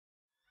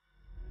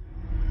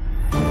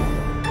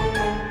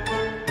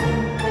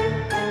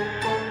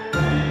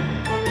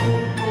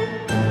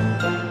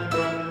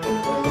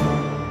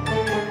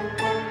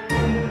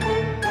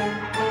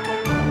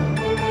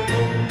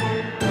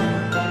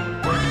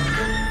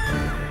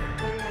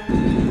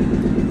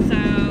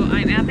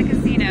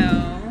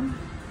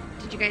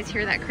guys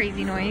hear that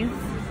crazy noise?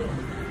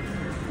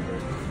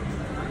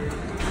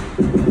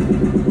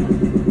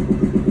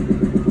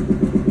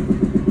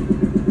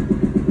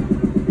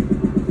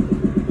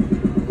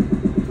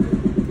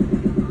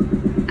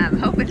 I'm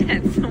hoping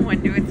that's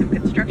someone doing some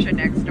construction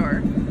next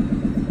door.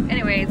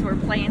 Anyways, we're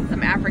playing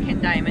some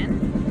African Diamond.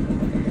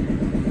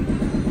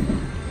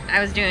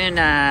 I was doing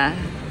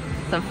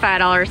some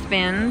 $5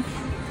 spins.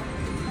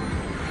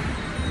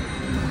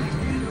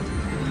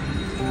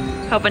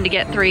 Hoping to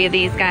get 3 of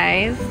these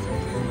guys.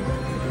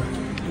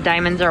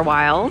 Diamonds are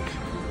wild.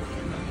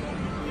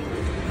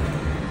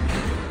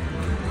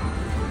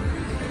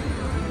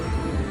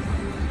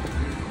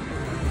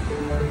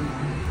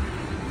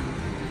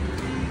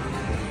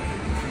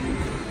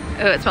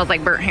 Oh, it smells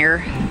like burnt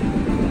hair.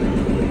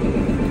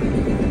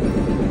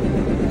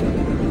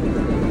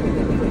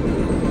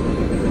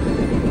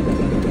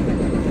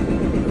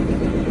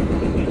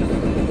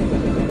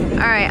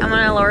 All right, I'm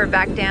gonna lower it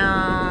back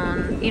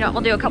down. You know, we'll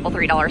do a couple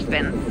 $3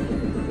 spins.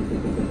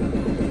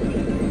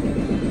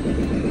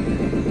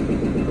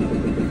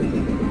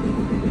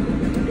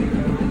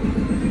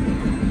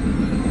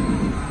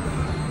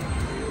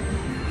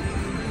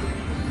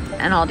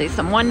 And I'll do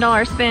some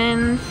 $1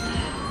 spins.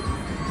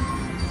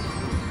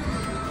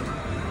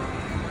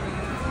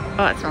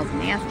 Oh, it smells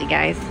nasty,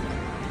 guys.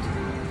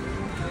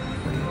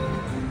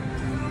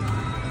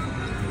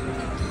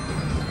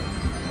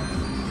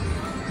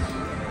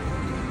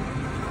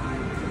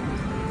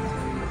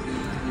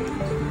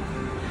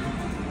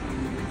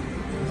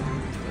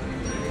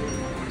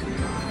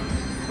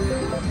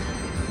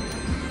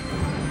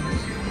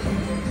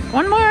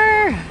 One more.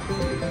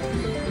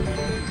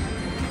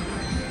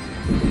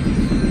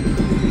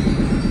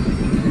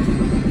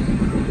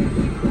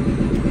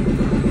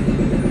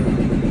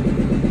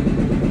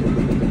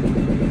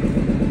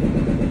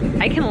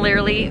 I can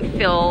literally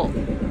feel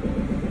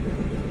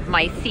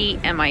my seat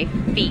and my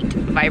feet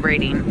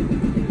vibrating.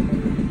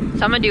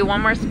 So I'm gonna do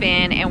one more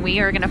spin and we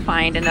are gonna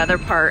find another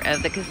part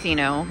of the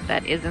casino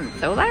that isn't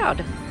so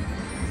loud.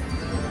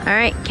 All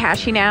right,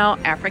 cashing out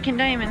African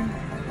Diamond.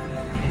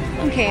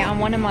 Okay, on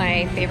one of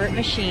my favorite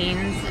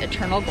machines,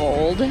 Eternal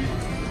Gold.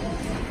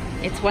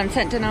 It's 1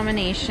 cent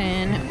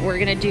denomination. We're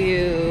gonna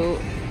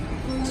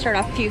start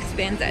off a few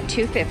spins at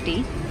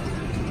 $2.50.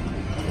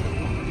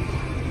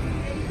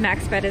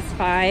 Max bet is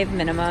 5,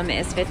 minimum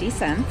is 50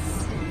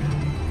 cents.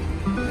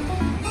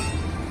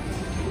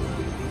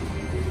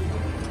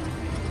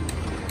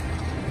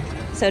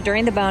 So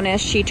during the bonus,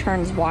 she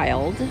turns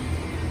wild.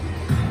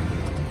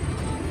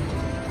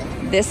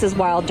 This is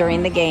wild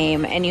during the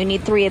game, and you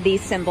need 3 of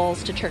these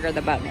symbols to trigger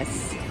the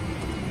bonus.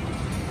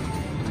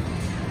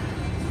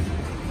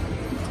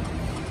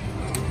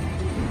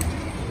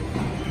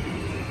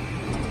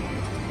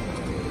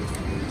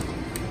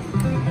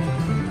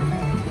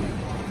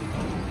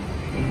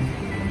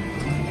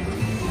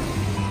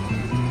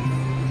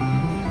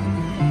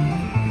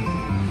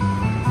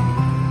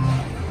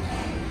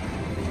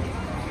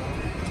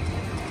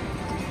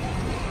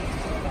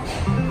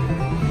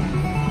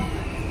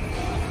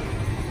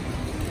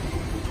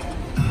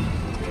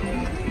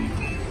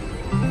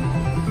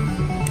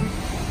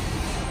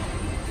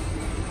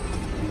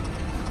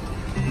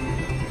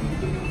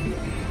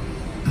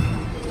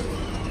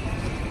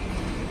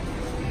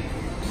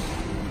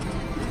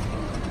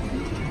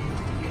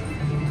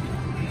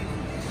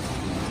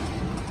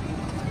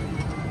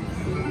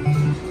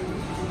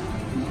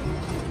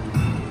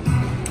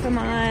 Come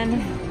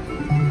on.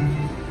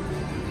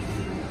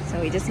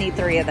 So we just need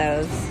 3 of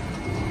those.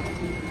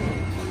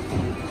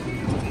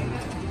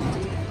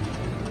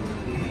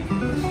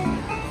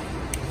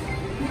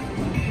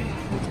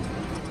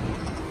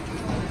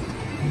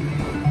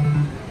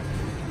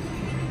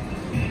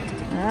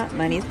 Ah,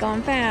 money's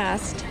going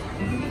fast.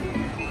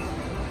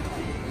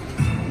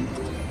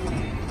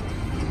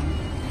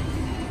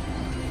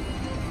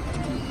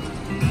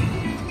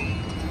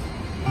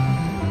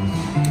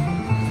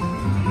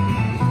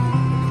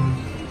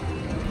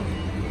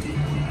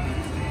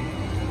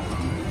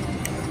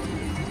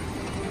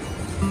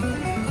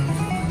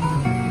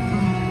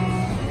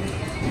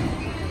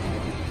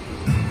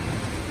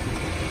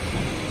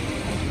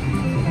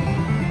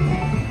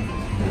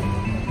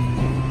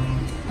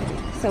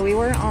 So we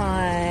were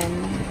on,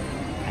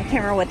 I can't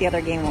remember what the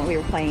other game what we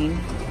were playing.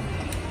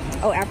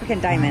 Oh, African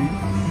Diamond.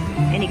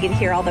 And you can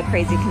hear all the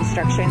crazy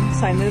construction.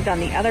 So I moved on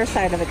the other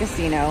side of the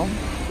casino.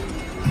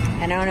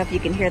 And I don't know if you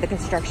can hear the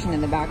construction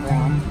in the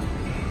background.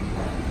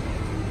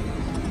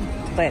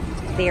 But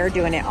they are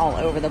doing it all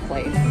over the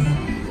place.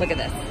 Look at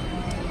this.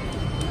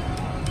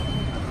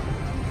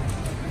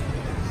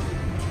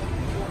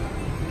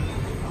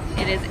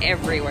 It is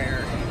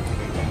everywhere.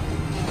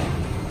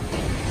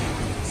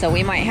 So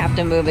we might have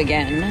to move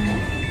again.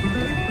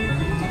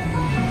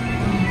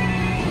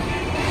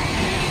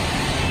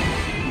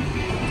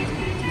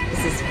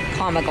 This is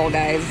comical,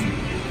 guys.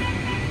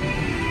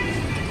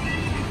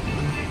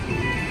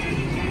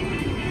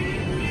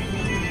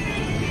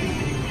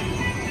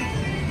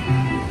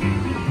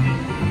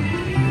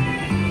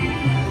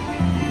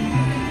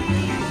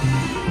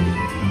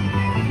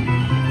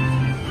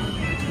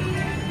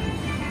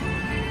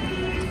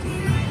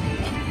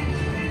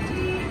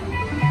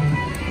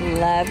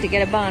 love to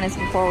get a bonus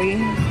before we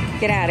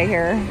get out of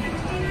here.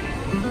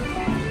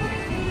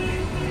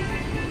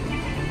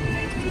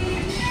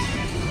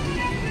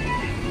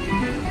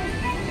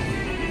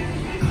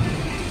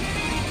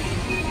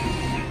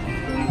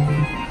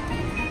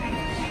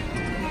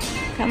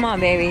 Come on,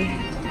 baby.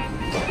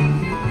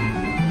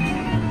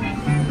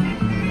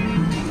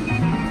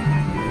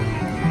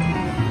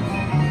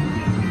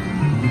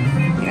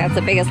 That's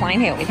the biggest line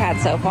hit we've had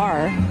so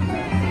far.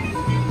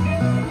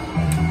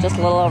 Just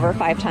a little over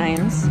 5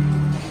 times.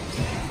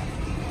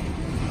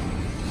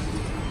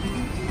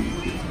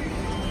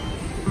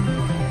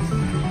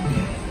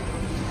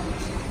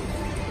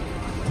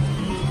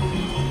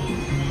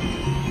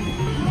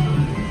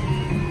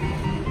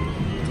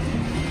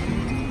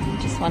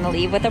 Just want to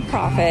leave with a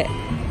profit.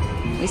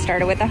 We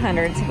started with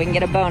 100, so we can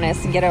get a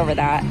bonus and get over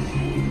that.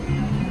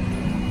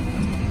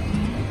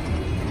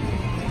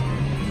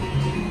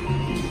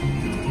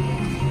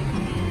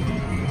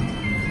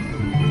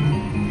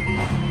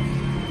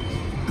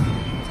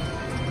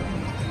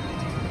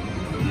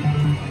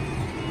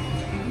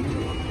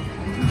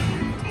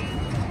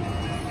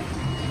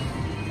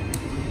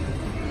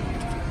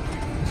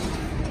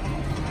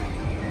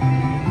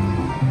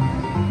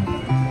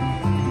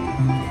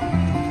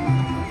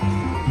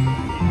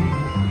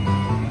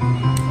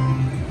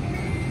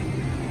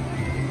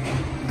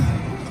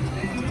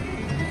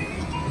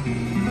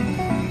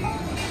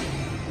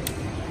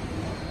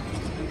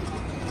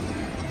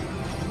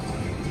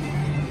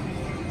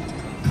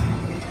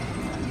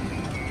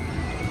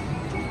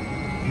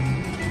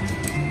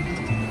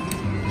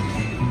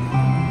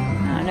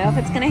 I don't know if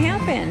it's going to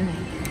happen.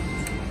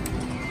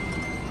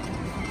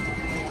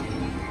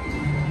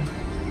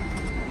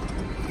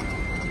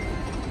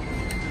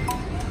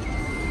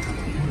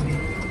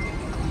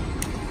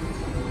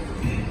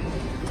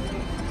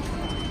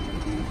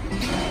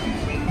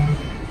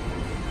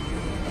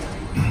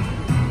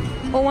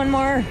 Oh, one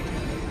more.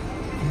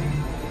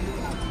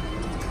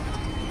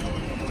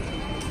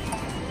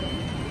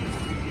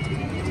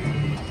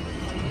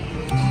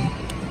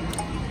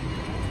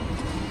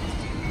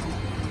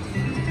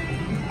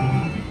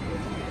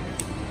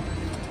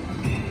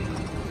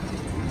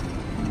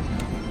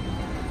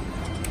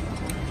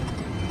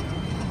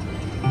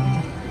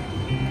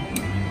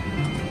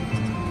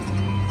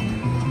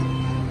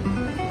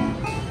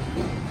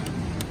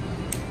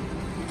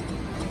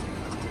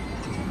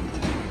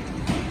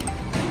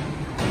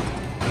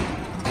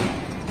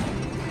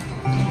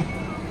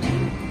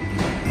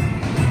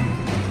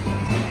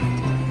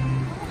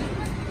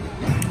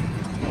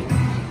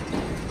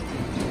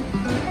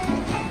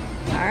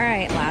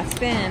 Last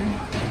spin.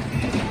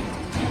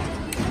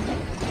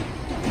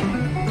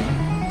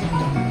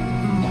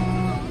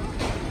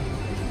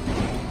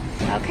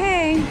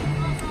 Okay.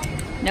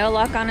 No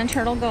luck on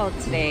internal gold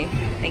today.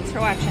 Thanks for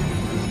watching.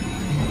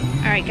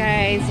 Alright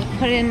guys,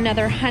 put in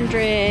another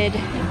 100,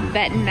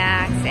 betting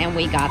max, and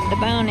we got the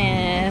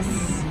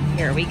bonus.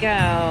 Here we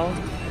go.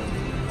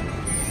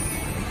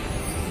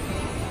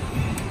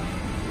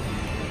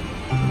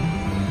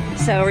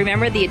 So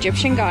remember the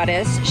Egyptian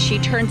goddess, she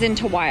turns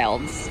into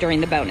wilds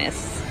during the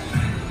bonus.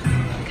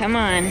 Come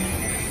on.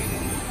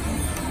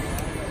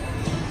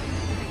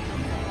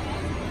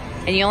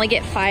 And you only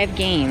get 5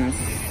 games.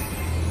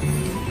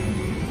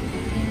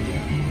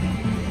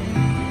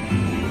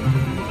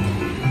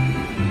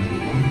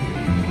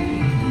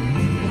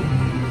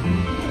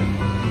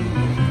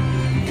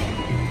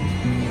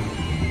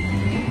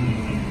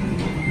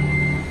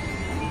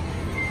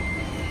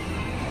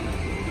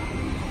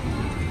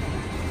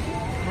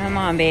 Come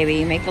on,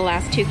 baby, make the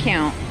last 2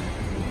 count.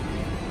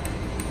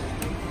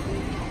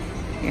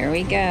 Here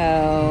we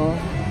go.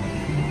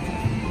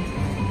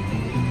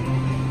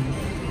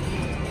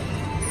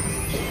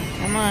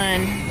 Come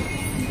on.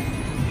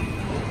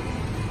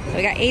 So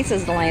we got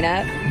aces to line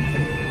up.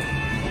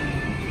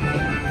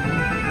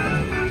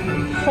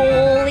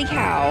 Holy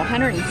cow,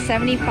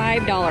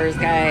 $175,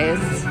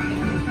 guys.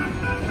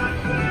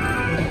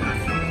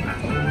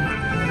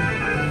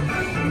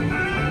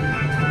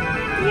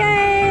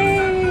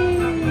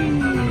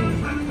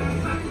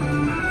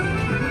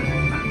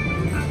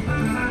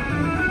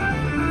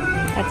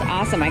 That's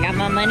awesome. I got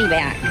my money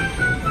back.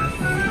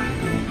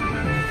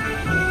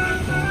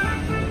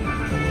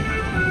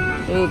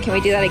 Ooh, can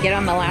we do that again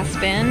on the last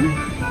spin?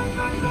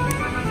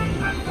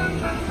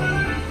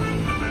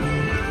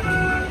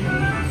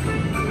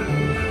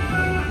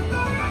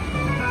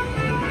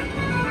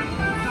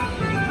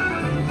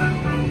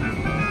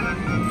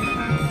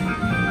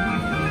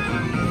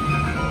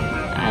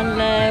 I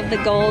love the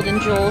gold and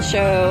jewel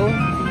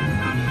show.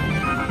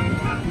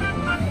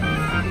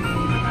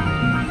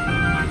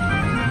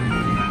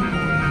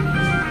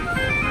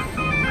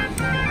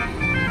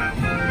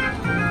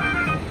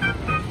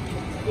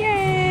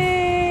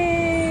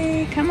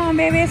 Come on,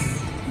 babies.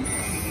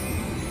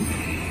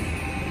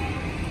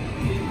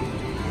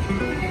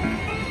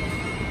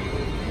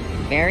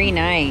 Very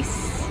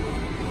nice.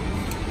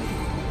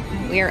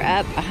 We are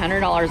up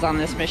 $100 on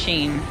this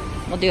machine.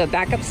 We'll do a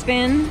backup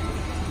spin.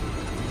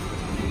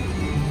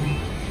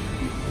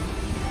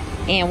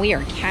 And we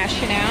are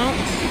cashing out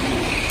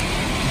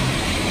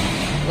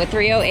with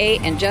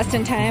 308 and just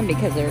in time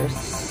because they're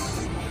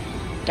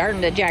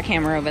starting to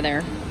jackhammer over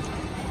there.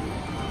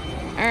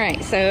 All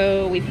right,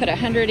 so we put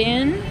 100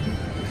 in,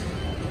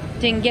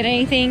 didn't get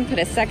anything, put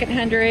a second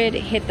 100,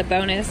 hit the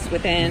bonus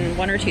within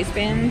 1 or 2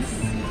 spins,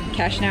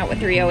 cashing out with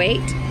 308.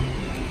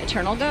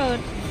 Eternal Gold.